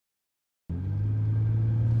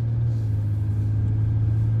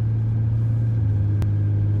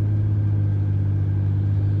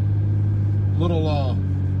little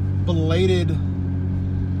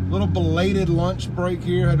belated lunch break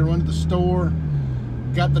here. Had to run to the store.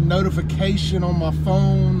 Got the notification on my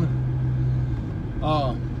phone.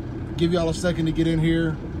 Give y'all a second to get in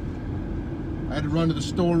here. I had to run to the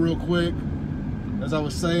store real quick. As I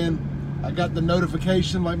was saying, I got the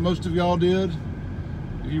notification like most of y'all did.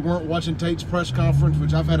 If you weren't watching Tate's press conference,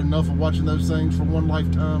 which I've had enough of watching those things for one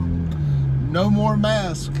lifetime. No more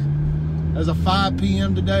mask as of 5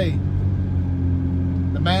 p.m. today.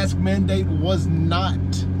 The mask mandate was not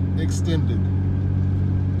extended.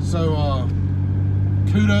 So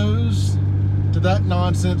kudos to that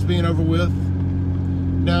nonsense being over with.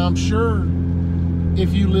 Now I'm sure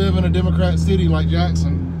if you live in a Democrat city like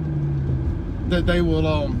Jackson, that they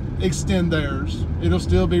will extend theirs. It'll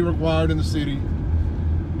still be required in the city,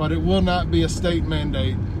 but it will not be a state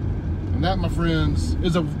mandate. And that, my friends,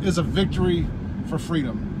 is a victory for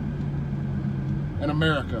freedom in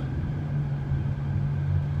America.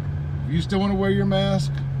 If you still want to wear your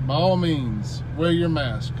mask, by all means, wear your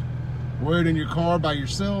mask. Wear it in your car by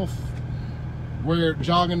yourself. Wear it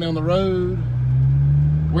jogging down the road.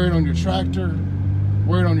 Wear it on your tractor.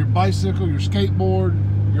 Wear it on your bicycle, your skateboard,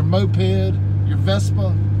 your moped, your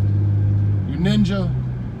Vespa, your Ninja,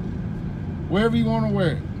 wherever you want to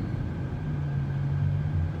wear it.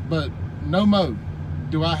 But no more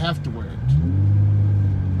do I have to wear it.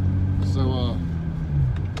 So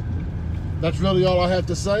that's really all I have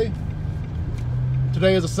to say.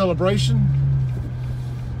 Today is a celebration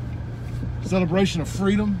of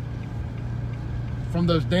freedom from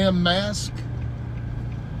those damn masks.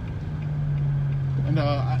 And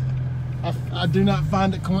I do not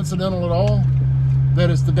find it coincidental at all that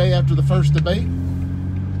it's the day after the first debate,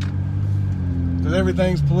 because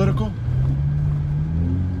everything's political.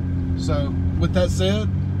 So with that said,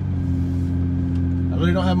 I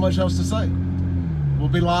really don't have much else to say. We'll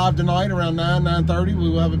be live tonight around 9:30. We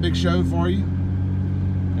will have a big show for you,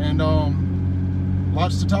 and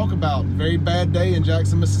lots to talk about. Very bad day in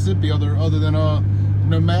Jackson, Mississippi, other than no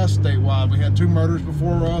mask statewide. We had 2 murders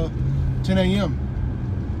before 10 a.m.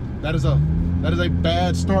 That is a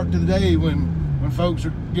bad start to the day when folks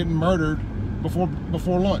are getting murdered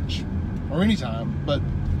before lunch or any time. But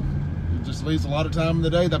it just leaves a lot of time in the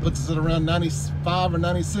day. That puts us at around 95 or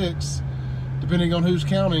 96, depending on who's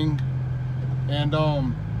counting. And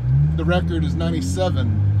the record is 97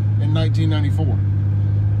 in 1994.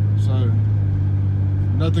 So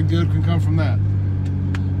nothing good can come from that.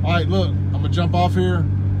 All right, look, I'm gonna jump off here.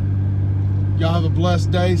 Y'all have a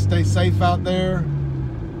blessed day. Stay safe out there.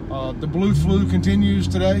 The blue flu continues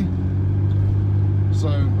today. So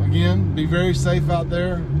again, be very safe out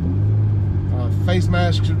there. Face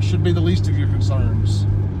masks should be the least of your concerns.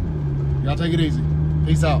 Y'all take it easy.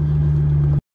 Peace out.